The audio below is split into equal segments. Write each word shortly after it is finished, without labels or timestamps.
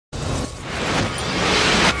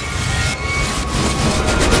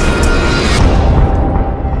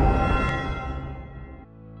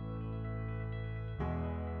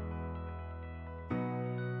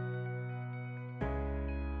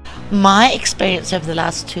My experience over the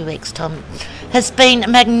last 2 weeks, Tom, has been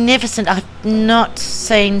magnificent. I've not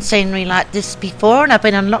seen scenery like this before, and I've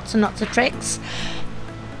been on lots and lots of treks.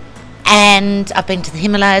 And I've been to the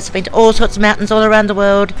Himalayas, I've been to all sorts of mountains all around the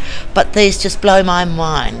world, but these just blow my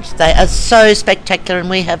mind. They are so spectacular, and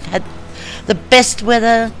we have had the best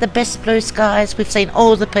weather, the best blue skies. We've seen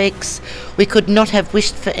all the peaks. We could not have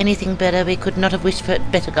wished for anything better. We could not have wished for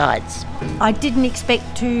better guides. I didn't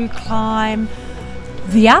expect to climb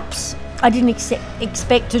the ups. I didn't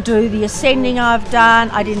expect to do the ascending I've done.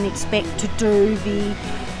 I didn't expect to do the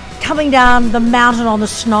coming down the mountain on the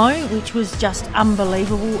snow, which was just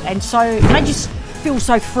unbelievable, and so it made you feel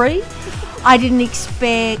so free. I didn't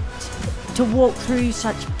expect to walk through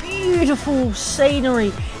such beautiful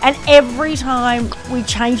scenery, and every time we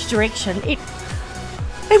changed direction, it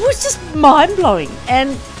was just mind-blowing.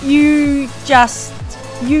 And you,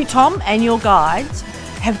 Tom, and your guides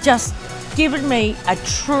have just given me a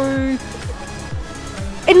true,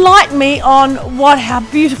 enlightened me on how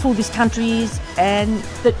beautiful this country is, and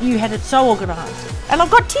that you had it so organised. And I've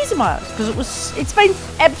got tears in my eyes because it's been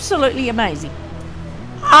absolutely amazing.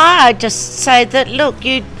 I just say that, look,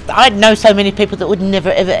 I know so many people that would never,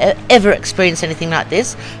 ever experience anything like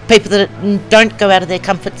this. People that don't go out of their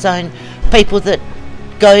comfort zone, people that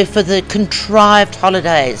go for the contrived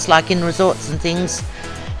holidays, like in resorts and things.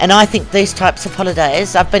 And I think these types of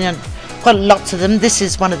holidays, I've been on quite lots of them. This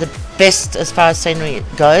is one of the best as far as scenery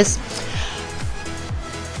goes.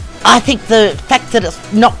 I think the fact that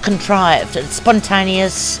it's not contrived, it's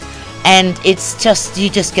spontaneous, and it's just, you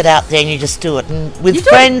just get out there and you just do it, and with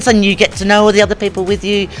friends, and you get to know all the other people with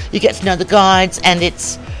you, you get to know the guides, and I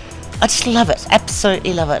just love it,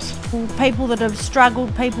 absolutely love it. People that have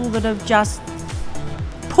struggled, people that have just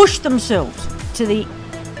pushed themselves to the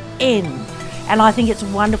end, and I think it's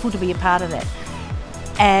wonderful to be a part of that.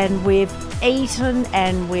 And we've eaten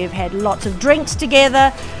and we've had lots of drinks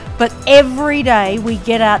together, but every day we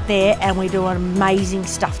get out there and we do amazing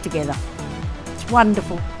stuff together. It's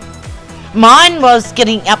wonderful. Mine was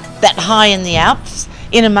getting up that high in the Alps,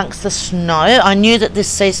 in amongst the snow. I knew that this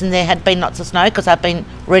season there had been lots of snow because I've been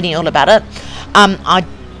reading all about it.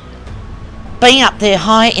 Being up there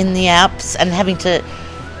high in the Alps and having to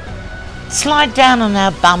slide down on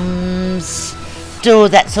our bums, do all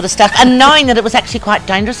that sort of stuff, and knowing that it was actually quite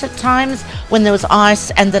dangerous at times when there was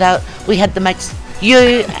ice, and that we had the mates, you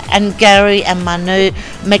and Gary and Manu,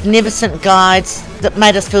 magnificent guides that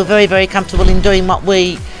made us feel very, very comfortable in doing what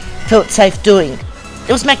we felt safe doing.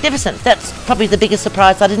 It was magnificent. That's probably the biggest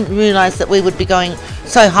surprise. I didn't realise that we would be going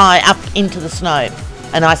so high up into the snow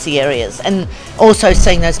and icy areas, and also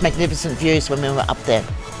seeing those magnificent views when we were up there.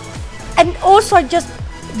 And also just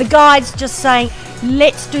the guides just saying,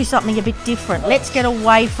 let's do something a bit different. Let's get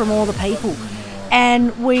away from all the people.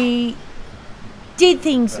 And we did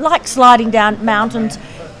things like sliding down mountains,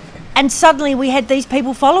 and suddenly we had these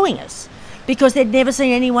people following us because they'd never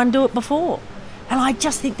seen anyone do it before. And I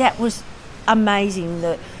just think that was amazing.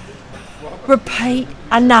 Repeat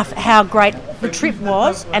enough how great the trip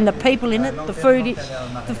was, and the people in it, the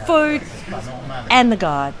food and the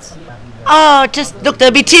guides. Oh, just look,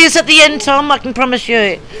 there'll be tears at the end, Tom, I can promise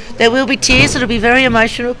you. There will be tears. It'll be very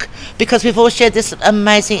emotional because we've all shared this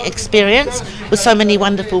amazing experience with so many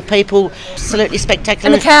wonderful people. Absolutely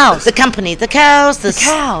spectacular. And the cows. The company, the cows.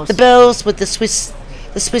 The bells with the Swiss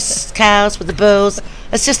cows with the bells.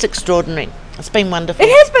 It's just extraordinary. It's been wonderful. It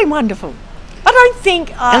has been wonderful. I don't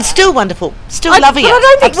think... and still wonderful. Still loving it. But I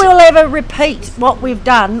don't think we'll ever repeat what we've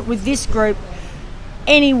done with this group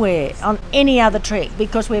anywhere on any other trek,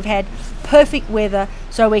 because we've had perfect weather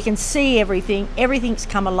so we can see everything. Everything's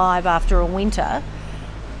come alive after a winter,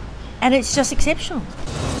 and it's just exceptional.